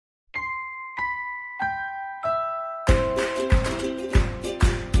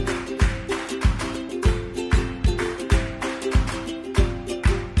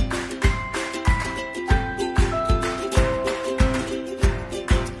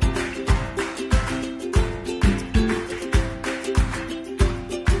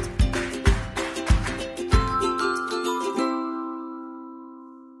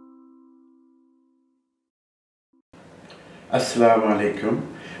Assalamu alaikum.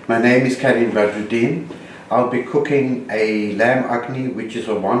 My name is Karim Badruddin. I'll be cooking a lamb akhni, which is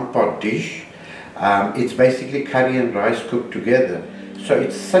a one-pot dish. It's basically curry and rice cooked together. So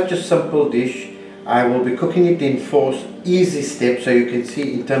it's such a simple dish. I will be cooking it in 4 easy steps, so you can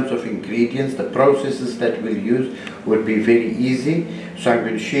see in terms of ingredients, the processes that we'll use will be very easy. So I'm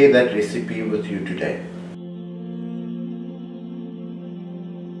going to share that recipe with you today.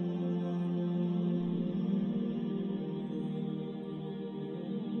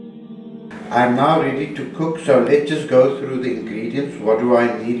 I'm now ready to cook, so let's just go through the ingredients. What do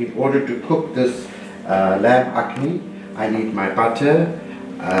I need in order to cook this lamb akhni? I need my butter,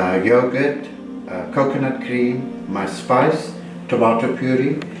 yogurt, coconut cream, my spice, tomato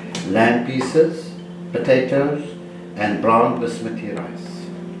puree, lamb pieces, potatoes, and brown basmati rice.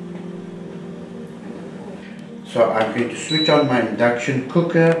 So I'm going to switch on my induction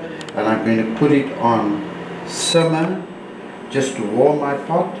cooker and I'm going to put it on simmer just to warm my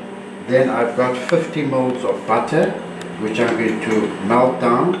pot. Then I've got 50 ml of butter, which I'm going to melt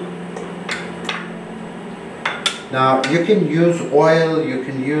down. Now you can use oil, you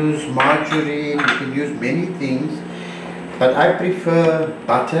can use margarine, you can use many things, but I prefer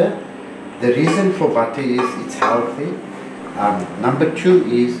butter. The reason for butter is it's healthy. Number 2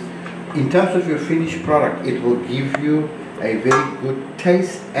 is, in terms of your finished product, it will give you a very good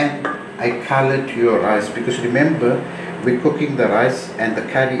taste and a color to your rice, because remember, we're cooking the rice and the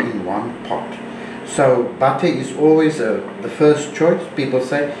curry in one pot. So butter is always the first choice. People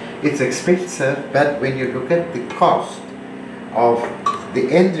say it's expensive, but when you look at the cost of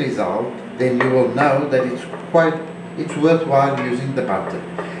the end result, then you will know that it's worthwhile using the butter.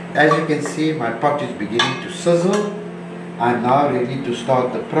 As you can see, my pot is beginning to sizzle. I'm now ready to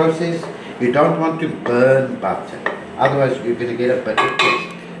start the process. You don't want to burn butter, otherwise you're going to get a bitter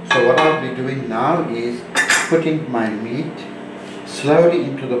taste. So what I'll be doing now is putting my meat slowly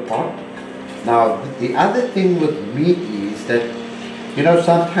into the pot. Now the other thing with meat is that, you know,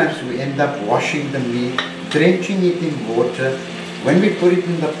 sometimes we end up washing the meat, drenching it in water. When we put it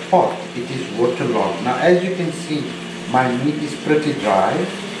in the pot, it is waterlogged. Now as you can see, my meat is pretty dry,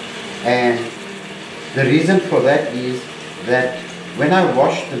 and the reason for that is that when I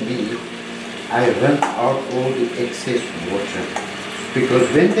wash the meat, I rinse out all the excess water, because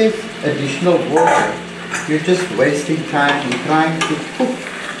when there's additional water, you're just wasting time in trying to cook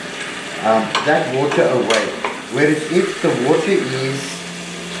that water away. Whereas if the water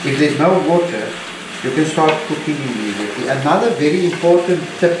if there's no water, you can start cooking immediately. Another very important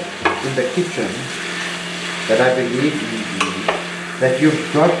tip in the kitchen that I believe in is that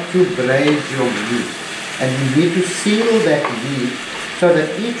you've got to braise your meat, and you need to seal that meat so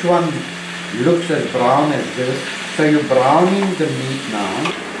that each one looks as brown as this. So you're browning the meat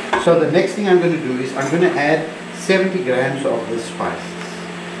now. So the next thing I'm going to do is I'm going to add 70 grams of the spices.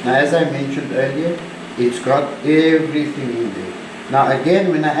 Now as I mentioned earlier, it's got everything in there. Now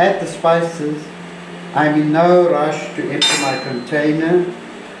again, when I add the spices, I'm in no rush to empty my container,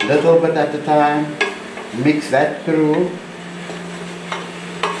 little bit at a time, mix that through.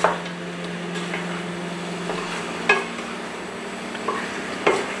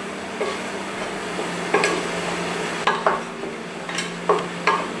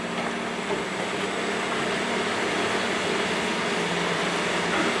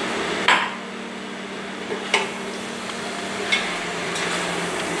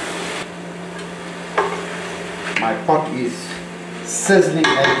 My pot is sizzling,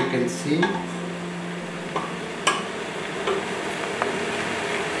 as you can see.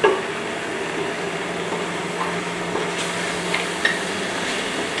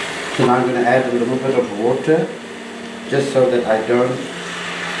 So now I'm going to add a little bit of water, just so that I don't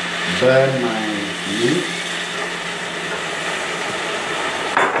burn my meat.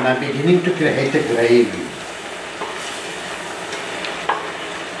 And I'm beginning to create a gravy.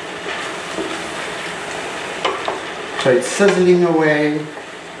 So it's sizzling away,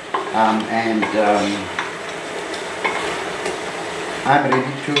 and I'm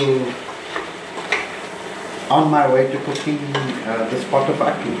ready on my way to cooking this pot of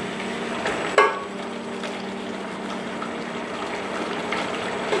akhni.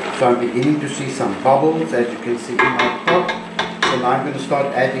 So I'm beginning to see some bubbles, as you can see in my pot. So now I'm going to start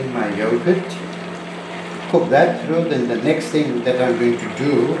adding my yogurt, cook that through. Then the next thing that I'm going to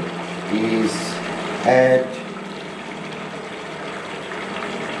do is add.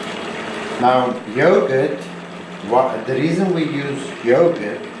 Now yogurt, the reason we use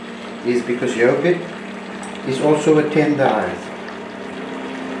yogurt is because yogurt is also a tenderizer.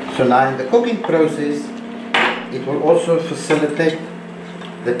 So now in the cooking process, it will also facilitate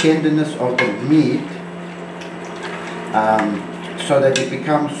the tenderness of the meat so that it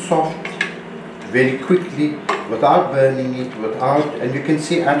becomes soft very quickly without burning it, and you can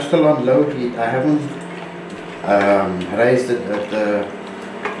see I'm still on low heat. I haven't raised the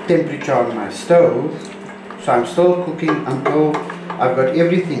temperature on my stove, so I'm still cooking until I've got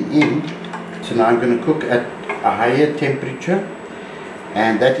everything in. So now I'm going to cook at a higher temperature,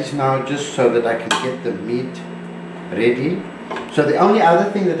 and that is now just so that I can get the meat ready. So the only other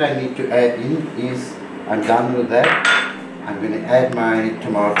thing that I need to add in is, I'm done with that, I'm going to add my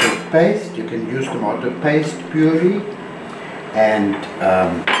tomato paste. You can use tomato paste, puree, and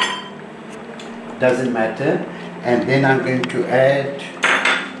doesn't matter. And then I'm going to add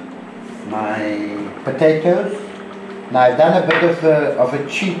my potatoes. Now I've done a bit of a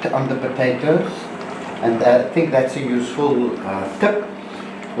cheat on the potatoes, and I think that's a useful tip.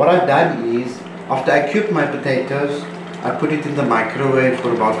 What I've done is, after I cube my potatoes, I put it in the microwave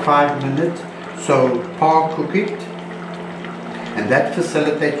for about 5 minutes, so par cook it, and that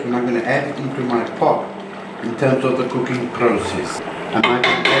facilitates when I'm going to add it into my pot in terms of the cooking process. I might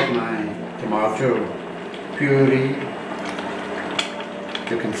add my tomato puree.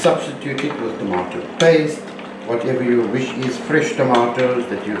 You can substitute it with tomato paste, whatever your wish is, fresh tomatoes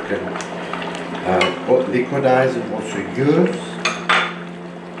that you can liquidize and also use.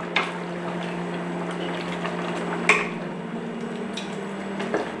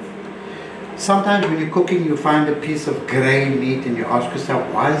 Sometimes when you're cooking, you find a piece of grey meat and you ask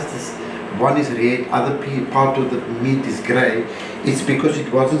yourself, why is this one is red, other part of the meat is grey? It's because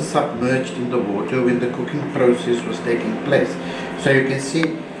it wasn't submerged in the water when the cooking process was taking place. So you can see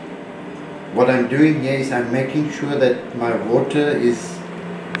what I'm doing here is I'm making sure that my water is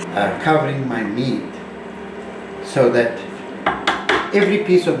covering my meat, so that every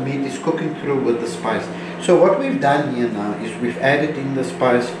piece of meat is cooking through with the spice. So what we've done here now is we've added in the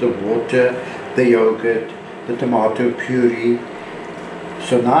spice, the water, the yogurt, the tomato puree.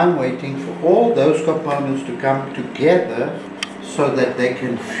 So now I'm waiting for all those components to come together so that they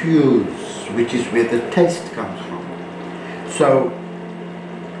can fuse, which is where the taste comes from. So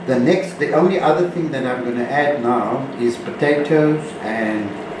the only other thing that I'm going to add now is potatoes and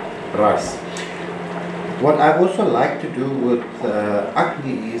rice. What I also like to do with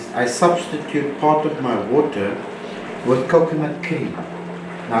akhni is I substitute part of my water with coconut cream.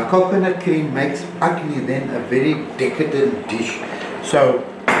 Now coconut cream makes akhni then a very decadent dish. So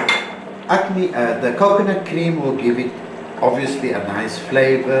akhni, the coconut cream will give it obviously a nice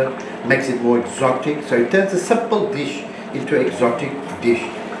flavor, makes it more exotic. So it turns a simple dish into an exotic dish.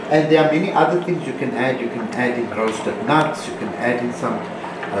 And there are many other things you can add. You can add in roasted nuts, you can add in some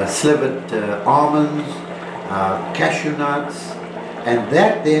slivered almonds, cashew nuts, and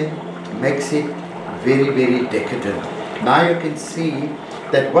that then makes it very, very decadent. Now you can see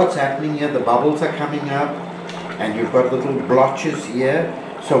that what's happening here, the bubbles are coming up and you've got little blotches here.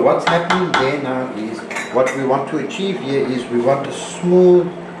 So what's happening there now is, what we want to achieve here is we want a smooth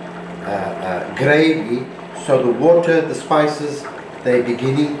gravy. So the water, the spices,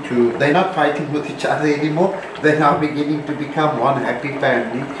 they're not fighting with each other anymore. They're now beginning to become one happy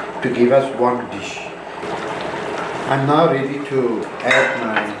family to give us one dish. I'm now ready to add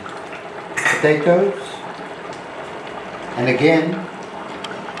my potatoes, and again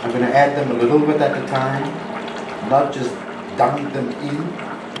I'm going to add them a little bit at a time, not just dunk them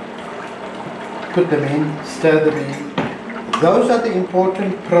in. Put them in, stir them in. Those are the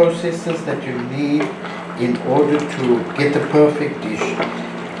important processes that you need in order to get a perfect dish.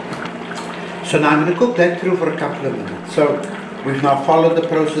 So now I'm going to cook that through for a couple of minutes. So we've now followed the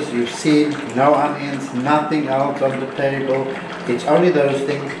process. You've seen no onions, nothing else on the table. It's only those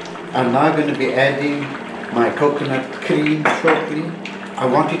things. I'm now going to be adding my coconut cream shortly. I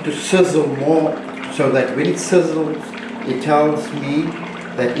want it to sizzle more, so that when it sizzles, it tells me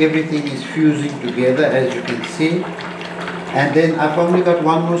that everything is fusing together, as you can see. And then I've only got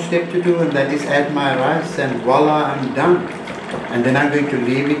one more step to do, and that is add my rice, and voila, I'm done. And then I'm going to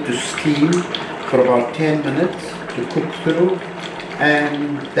leave it to steam for about 10 minutes to cook through,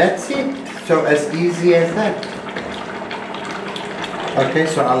 and that's it. So as easy as that. Okay,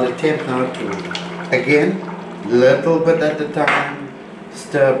 so I'll attempt now to, again, little bit at a time,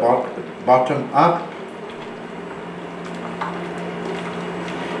 stir bottom up.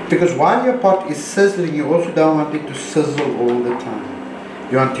 Because while your pot is sizzling, you also don't want it to sizzle all the time.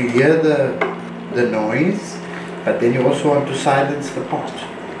 You want to hear the noise, but then you also want to silence the pot.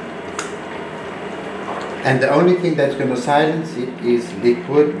 And the only thing that's going to silence it is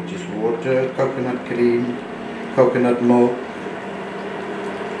liquid, which is water, coconut cream, coconut milk.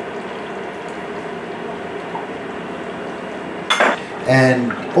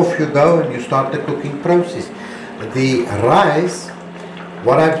 And off you go and you start the cooking process. The rice,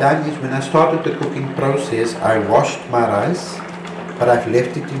 what I've done is when I started the cooking process, I washed my rice, but I've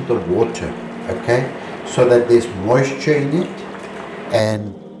left it in the water, okay, so that there's moisture in it,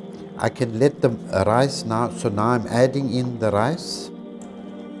 and I can let the rice now. So now I'm adding in the rice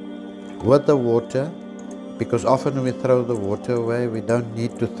with the water, because often we throw the water away. We don't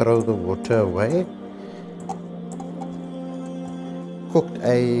need to throw the water away. Cooked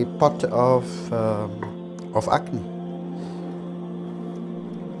a pot of akhni.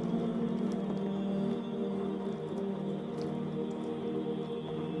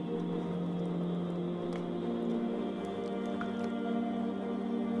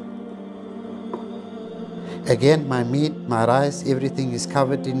 Again, my meat, my rice, everything is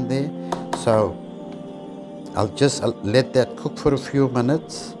covered in there. So I'll just let that cook for a few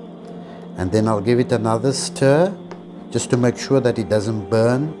minutes, and then I'll give it another stir just to make sure that it doesn't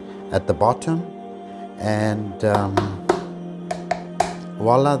burn at the bottom, and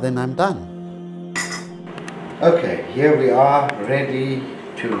voila, then I'm done. Okay, here we are ready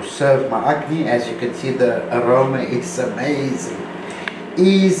to serve my akhni. As you can see, the aroma is amazing.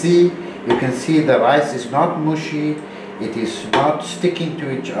 Easy. You can see the rice is not mushy, it is not sticking to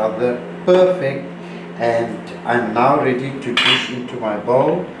each other, perfect. And I'm now ready to dish into my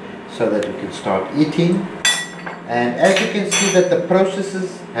bowl so that we can start eating. And as you can see that the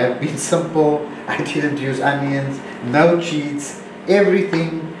processes have been simple. I didn't use onions, no cheats,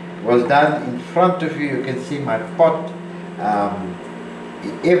 everything was done in front of you. You can see my pot,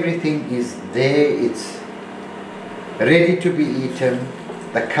 everything is there, it's ready to be eaten.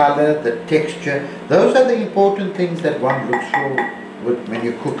 The color, the texture, those are the important things that one looks for when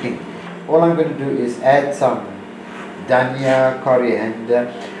you're cooking. All I'm going to do is add some dhania,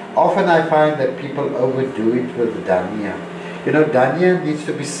 coriander. Often I find that people overdo it with dhania. You know, dhania needs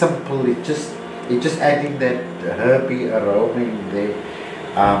to be simple. It's just adding that herby aroma in there.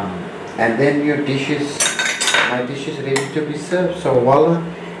 And then your dishes, my dish is ready to be served. So voila,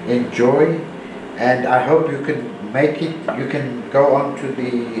 enjoy. And I hope you can make it. You can go on to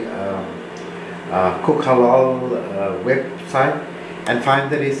the Cook Halal website and find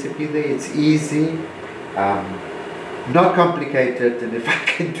the recipe there. It's easy, not complicated, and if I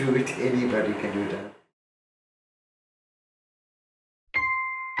can do it, anybody can do it.